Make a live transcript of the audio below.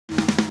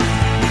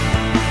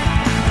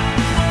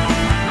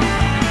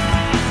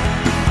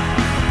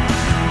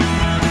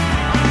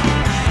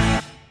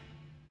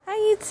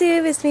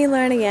it's me,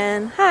 Lauren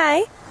again.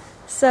 Hi!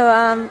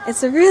 So,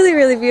 it's a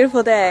really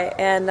beautiful day,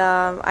 and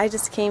I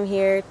just came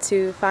here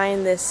to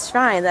find this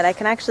shrine that I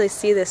can actually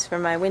see this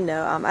from my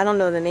window. I don't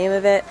know the name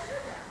of it.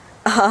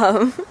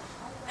 I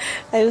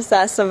just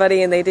asked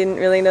somebody and they didn't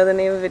really know the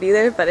name of it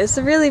either, but it's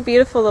a really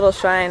beautiful little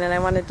shrine, and I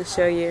wanted to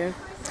show you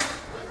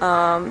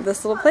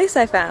this little place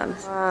I found.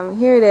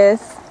 Here it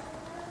is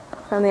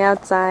from the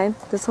outside.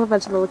 There's a whole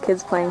bunch of little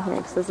kids playing here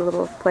because there's a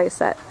little play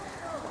set.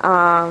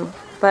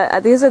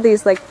 But these are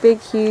these like big,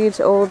 huge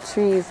old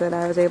trees that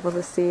I was able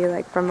to see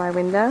like from my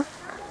window.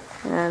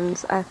 And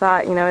I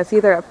thought, you know, it's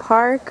either a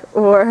park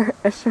or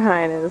a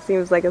shrine, and it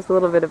seems like it's a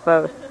little bit of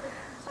both.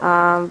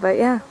 But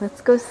yeah,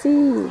 let's go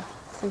see.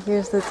 So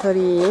here's the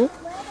torii,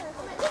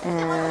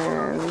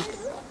 and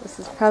this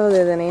is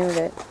probably the name of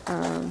it.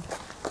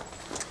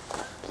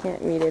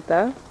 Can't read it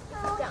though.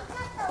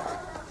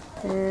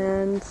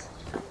 And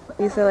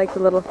these are like the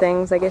little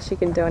things. I guess you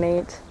can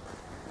donate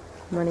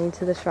money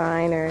to the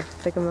shrine, or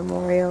it's like a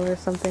memorial or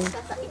something.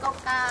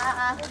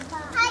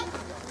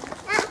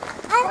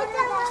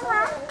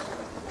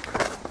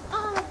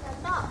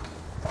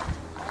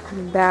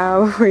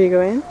 Bow before you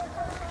go in.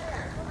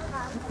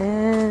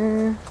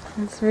 And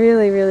it's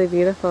really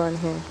beautiful in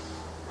here.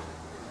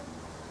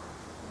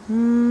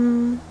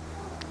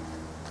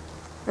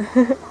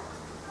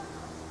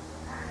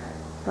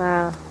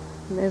 Wow.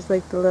 And there's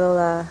like the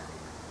little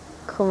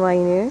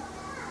komainu.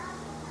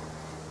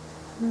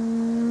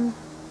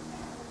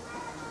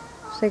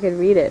 I could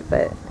read it,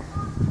 but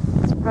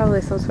it's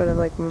probably some sort of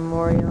like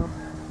memorial.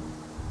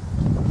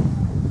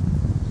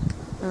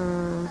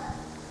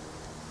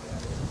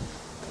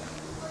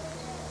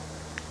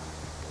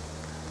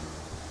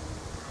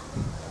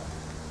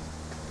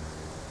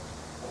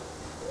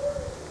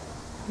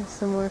 Here's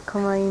some more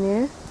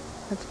komainu.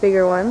 That's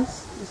bigger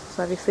ones. This is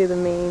obviously the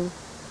main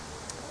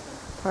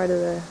part of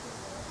the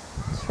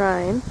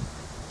shrine.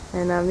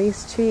 And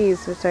these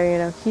trees, which are, you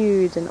know,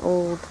 huge and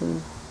old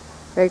and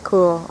very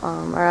cool,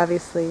 are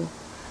obviously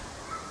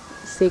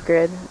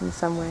sacred in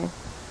some way.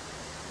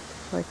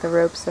 Like the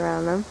ropes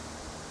around them.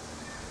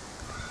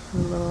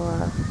 And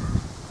little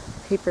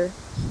paper.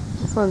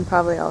 This one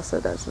probably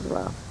also does as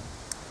well.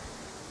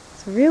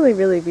 It's a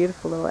really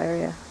beautiful little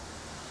area.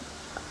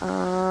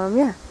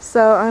 Yeah,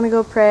 so I'm gonna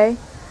go pray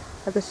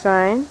at the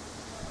shrine,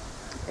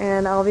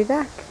 and I'll be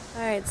back.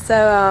 Alright,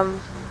 so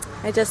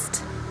I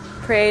just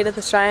prayed at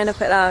the shrine to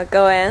put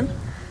goen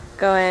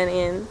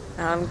in.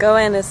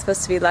 Goen is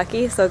supposed to be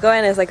lucky, so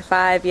goen is like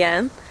 5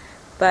 yen,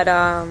 but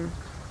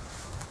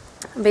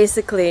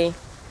basically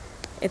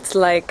it's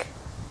like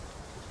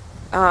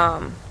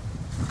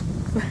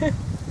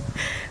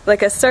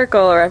like a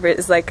circle, or whatever.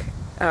 It's like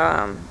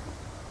I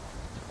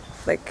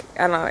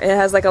don't know, it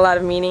has like a lot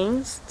of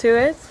meanings to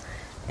it.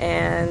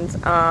 And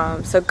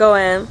so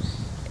goen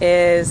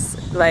is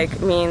like,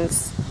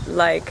 means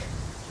like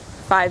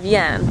 5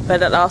 yen,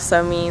 but it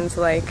also means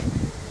like,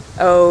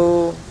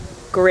 oh,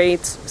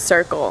 great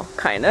circle,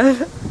 kind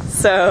of.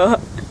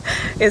 So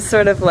it's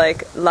sort of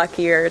like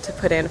luckier to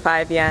put in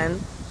 5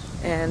 yen,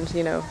 and,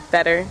 you know,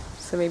 better,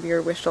 so maybe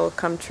your wish will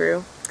come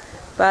true.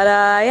 But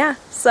yeah,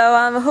 so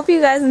I hope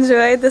you guys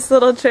enjoyed this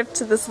little trip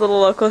to this little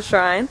local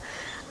shrine,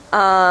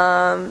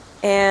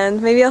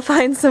 and maybe I'll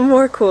find some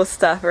more cool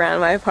stuff around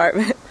my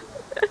apartment.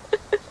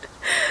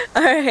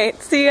 Alright,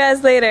 see you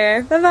guys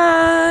later. Bye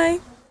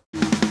bye!